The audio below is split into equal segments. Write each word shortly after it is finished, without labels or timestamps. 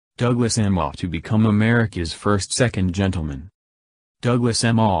Douglas Emhoff to become America's first second gentleman. Douglas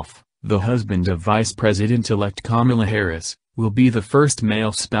Emhoff, the husband of Vice President-elect Kamala Harris, will be the first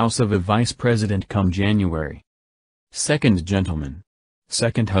male spouse of a vice president come January. Second gentleman.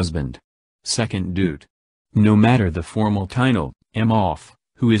 Second husband. Second dude. No matter the formal title, Emhoff,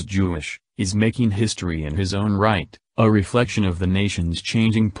 who is Jewish, is making history in his own right, a reflection of the nation's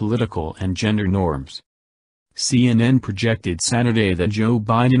changing political and gender norms. CNN projected Saturday that Joe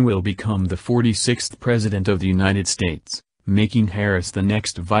Biden will become the 46th President of the United States, making Harris the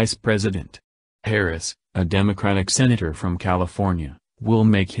next vice president. Harris, a Democratic senator from California, will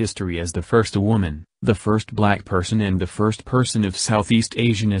make history as the first woman, the first black person and the first person of Southeast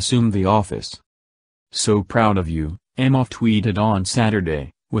Asian assume the office. "So proud of you," Emhoff tweeted on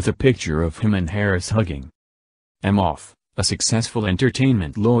Saturday, with a picture of him and Harris hugging. Emhoff, a successful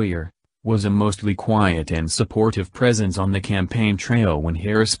entertainment lawyer, was a mostly quiet and supportive presence on the campaign trail when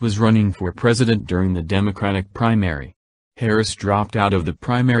Harris was running for president during the Democratic primary. Harris dropped out of the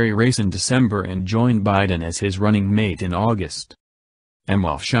primary race in December and joined Biden as his running mate in August.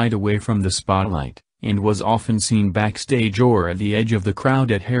 Emhoff shied away from the spotlight, and was often seen backstage or at the edge of the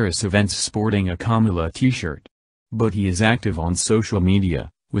crowd at Harris events sporting a Kamala t-shirt. But he is active on social media,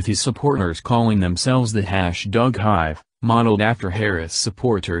 with his supporters calling themselves the #Hive, modeled after Harris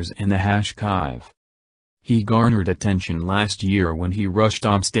supporters and the #Kive. He garnered attention last year when he rushed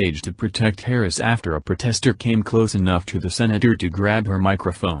on stage to protect Harris after a protester came close enough to the senator to grab her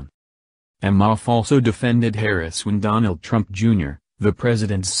microphone. Emhoff also defended Harris when Donald Trump Jr., the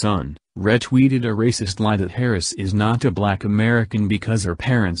president's son, retweeted a racist lie that Harris is not a black American because her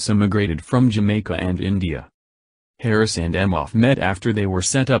parents immigrated from Jamaica and India. Harris and Emhoff met after they were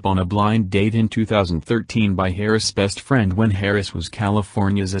set up on a blind date in 2013 by Harris' best friend when Harris was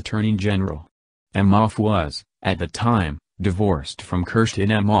California's Attorney General. Emhoff was, at the time, divorced from Kirsten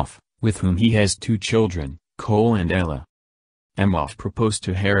Emhoff, with whom he has 2 children, Cole and Ella. Emhoff proposed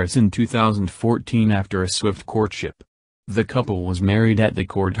to Harris in 2014 after a swift courtship. The couple was married at the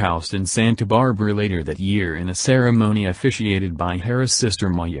courthouse in Santa Barbara later that year in a ceremony officiated by Harris' sister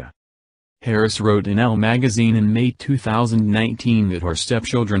Maya. Harris wrote in Elle magazine in May 2019 that her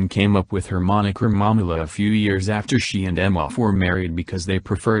stepchildren came up with her moniker Mamala a few years after she and Emhoff were married because they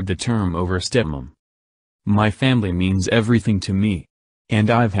preferred the term over stepmom. "My family means everything to me.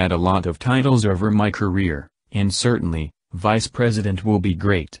 And I've had a lot of titles over my career, and certainly, vice president will be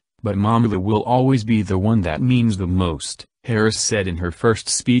great, but Mamala will always be the one that means the most," Harris said in her first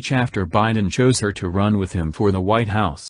speech after Biden chose her to run with him for the White House.